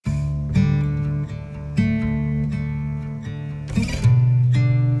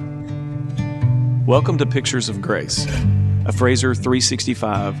Welcome to Pictures of Grace, a Fraser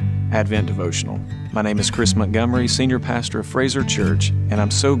 365 Advent devotional. My name is Chris Montgomery, Senior Pastor of Fraser Church, and I'm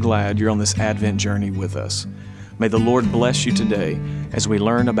so glad you're on this Advent journey with us. May the Lord bless you today as we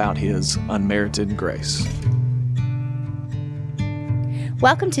learn about His unmerited grace.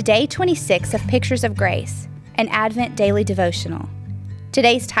 Welcome to Day 26 of Pictures of Grace, an Advent daily devotional.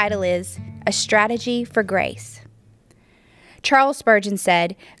 Today's title is A Strategy for Grace. Charles Spurgeon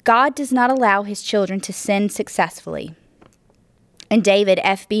said, "God does not allow His children to sin successfully." And David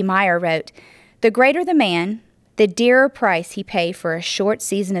F.B. Meyer wrote, "The greater the man, the dearer price he paid for a short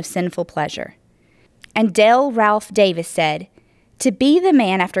season of sinful pleasure." And Dale Ralph Davis said, "To be the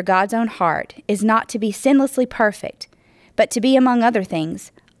man after God's own heart is not to be sinlessly perfect, but to be, among other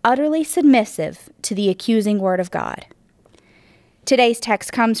things, utterly submissive to the accusing word of God." Today's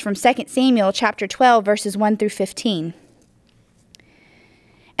text comes from 2 Samuel chapter 12, verses 1 through 15.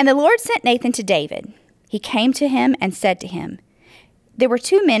 And the Lord sent Nathan to David. He came to him and said to him, "There were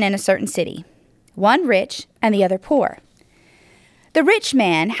two men in a certain city, one rich and the other poor. The rich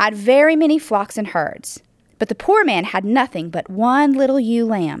man had very many flocks and herds, but the poor man had nothing but one little ewe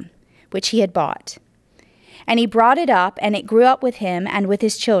lamb, which he had bought. And he brought it up, and it grew up with him and with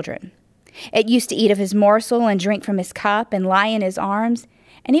his children. It used to eat of his morsel and drink from his cup and lie in his arms,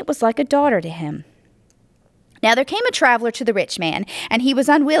 and it was like a daughter to him. Now there came a traveler to the rich man, and he was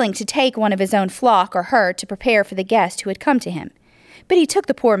unwilling to take one of his own flock or herd to prepare for the guest who had come to him. But he took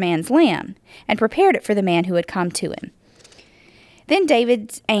the poor man's lamb and prepared it for the man who had come to him. Then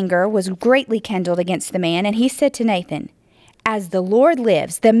David's anger was greatly kindled against the man, and he said to Nathan, 'As the Lord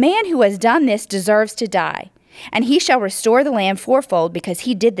lives, the man who has done this deserves to die, and he shall restore the lamb fourfold because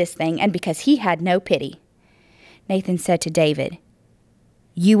he did this thing and because he had no pity.' Nathan said to David,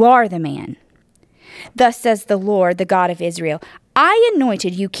 'You are the man. Thus says the Lord, the God of Israel, I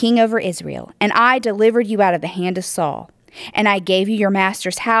anointed you king over Israel, and I delivered you out of the hand of Saul. And I gave you your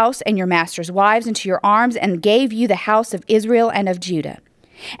master's house and your master's wives into your arms, and gave you the house of Israel and of Judah.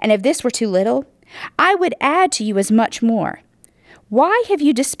 And if this were too little, I would add to you as much more. Why have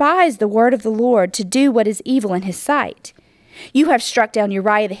you despised the word of the Lord to do what is evil in his sight? You have struck down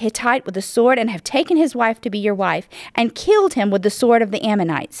Uriah the Hittite with the sword, and have taken his wife to be your wife, and killed him with the sword of the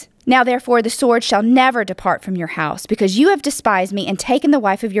Ammonites. Now therefore the sword shall never depart from your house, because you have despised me and taken the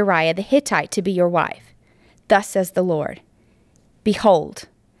wife of Uriah the Hittite to be your wife. Thus says the Lord, Behold,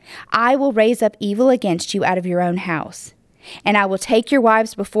 I will raise up evil against you out of your own house. And I will take your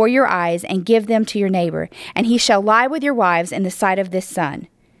wives before your eyes and give them to your neighbor, and he shall lie with your wives in the sight of this sun.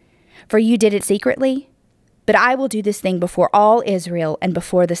 For you did it secretly, but I will do this thing before all Israel and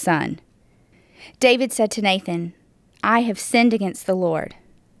before the sun." David said to Nathan, "I have sinned against the Lord."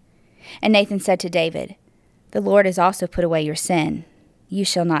 And Nathan said to David, "The Lord has also put away your sin. You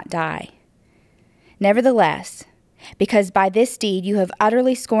shall not die. Nevertheless, because by this deed you have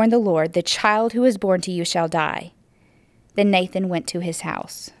utterly scorned the Lord, the child who is born to you shall die." Then Nathan went to his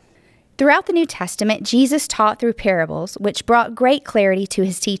house. Throughout the New Testament, Jesus taught through parables, which brought great clarity to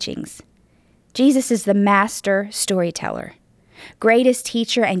his teachings. Jesus is the master storyteller, greatest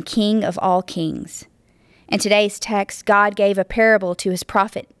teacher and king of all kings. In today's text, God gave a parable to his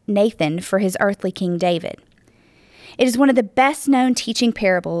prophet Nathan for his earthly king David. It is one of the best-known teaching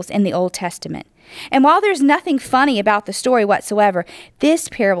parables in the Old Testament. And while there's nothing funny about the story whatsoever, this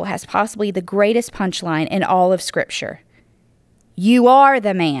parable has possibly the greatest punchline in all of Scripture. You are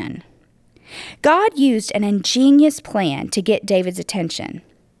the man. God used an ingenious plan to get David's attention.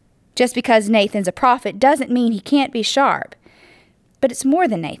 Just because Nathan's a prophet doesn't mean he can't be sharp. But it's more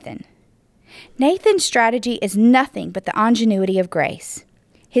than Nathan. Nathan's strategy is nothing but the ingenuity of grace.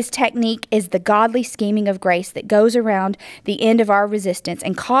 His technique is the godly scheming of grace that goes around the end of our resistance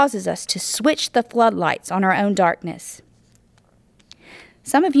and causes us to switch the floodlights on our own darkness.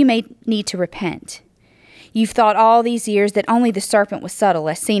 Some of you may need to repent. You've thought all these years that only the serpent was subtle,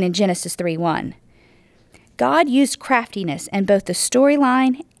 as seen in Genesis 3:1. God used craftiness in both the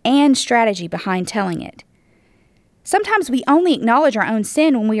storyline and strategy behind telling it. Sometimes we only acknowledge our own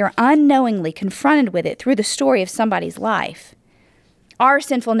sin when we are unknowingly confronted with it through the story of somebody's life. Our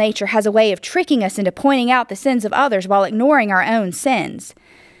sinful nature has a way of tricking us into pointing out the sins of others while ignoring our own sins.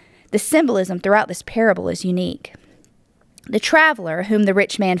 The symbolism throughout this parable is unique. The traveler whom the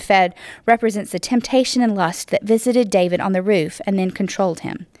rich man fed represents the temptation and lust that visited David on the roof and then controlled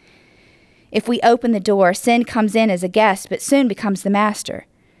him. If we open the door, sin comes in as a guest but soon becomes the master.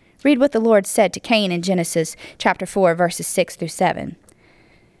 Read what the Lord said to Cain in Genesis chapter 4, verses 6 through 7.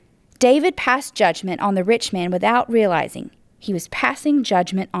 David passed judgment on the rich man without realizing he was passing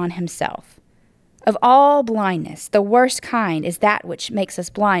judgment on himself. Of all blindness, the worst kind is that which makes us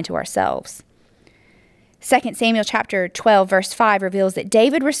blind to ourselves. 2 Samuel chapter 12, verse 5 reveals that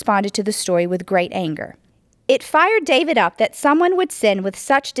David responded to the story with great anger. It fired David up that someone would sin with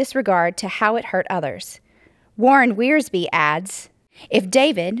such disregard to how it hurt others. Warren Wiersbe adds, "If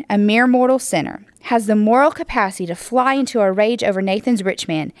David, a mere mortal sinner, has the moral capacity to fly into a rage over Nathan's rich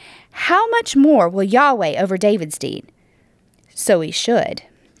man, how much more will Yahweh over David's deed? So he should."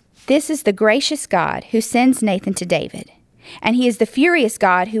 This is the gracious God who sends Nathan to David, and he is the furious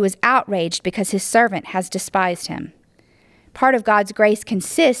God who is outraged because his servant has despised him. Part of God's grace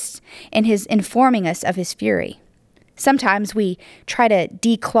consists in his informing us of his fury. Sometimes we try to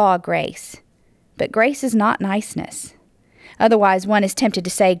declaw grace, but grace is not niceness. Otherwise, one is tempted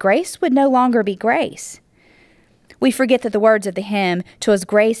to say grace would no longer be grace. We forget that the words of the hymn, "'Twas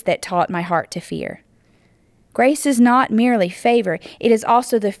grace that taught my heart to fear." Grace is not merely favor, it is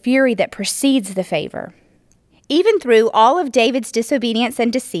also the fury that precedes the favor. Even through all of David's disobedience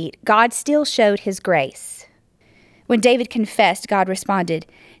and deceit, God still showed his grace. When David confessed, God responded.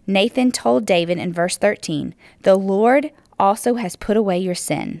 Nathan told David in verse 13, "The Lord also has put away your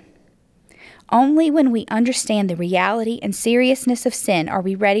sin." Only when we understand the reality and seriousness of sin are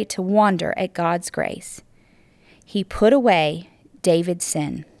we ready to wonder at God's grace. He put away David's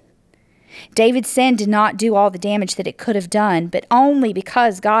sin. David's sin did not do all the damage that it could have done, but only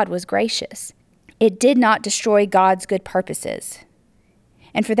because God was gracious. It did not destroy God's good purposes.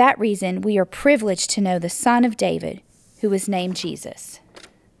 And for that reason, we are privileged to know the Son of David, who was named Jesus.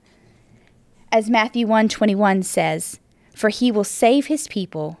 As Matthew 1:21 says, "For he will save his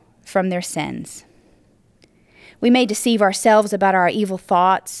people from their sins." We may deceive ourselves about our evil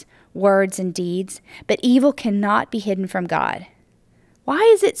thoughts, words, and deeds, but evil cannot be hidden from God. Why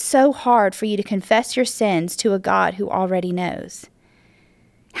is it so hard for you to confess your sins to a God who already knows?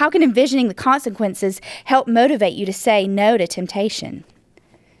 How can envisioning the consequences help motivate you to say no to temptation?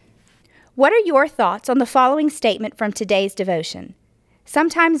 What are your thoughts on the following statement from today's devotion?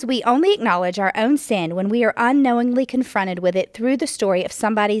 Sometimes we only acknowledge our own sin when we are unknowingly confronted with it through the story of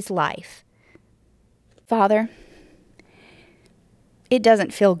somebody's life. Father, it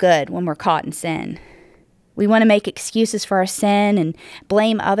doesn't feel good when we're caught in sin. We want to make excuses for our sin and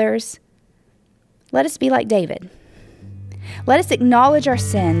blame others. Let us be like David. Let us acknowledge our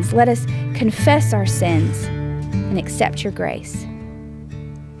sins. Let us confess our sins and accept your grace.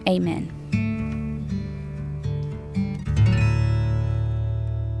 Amen.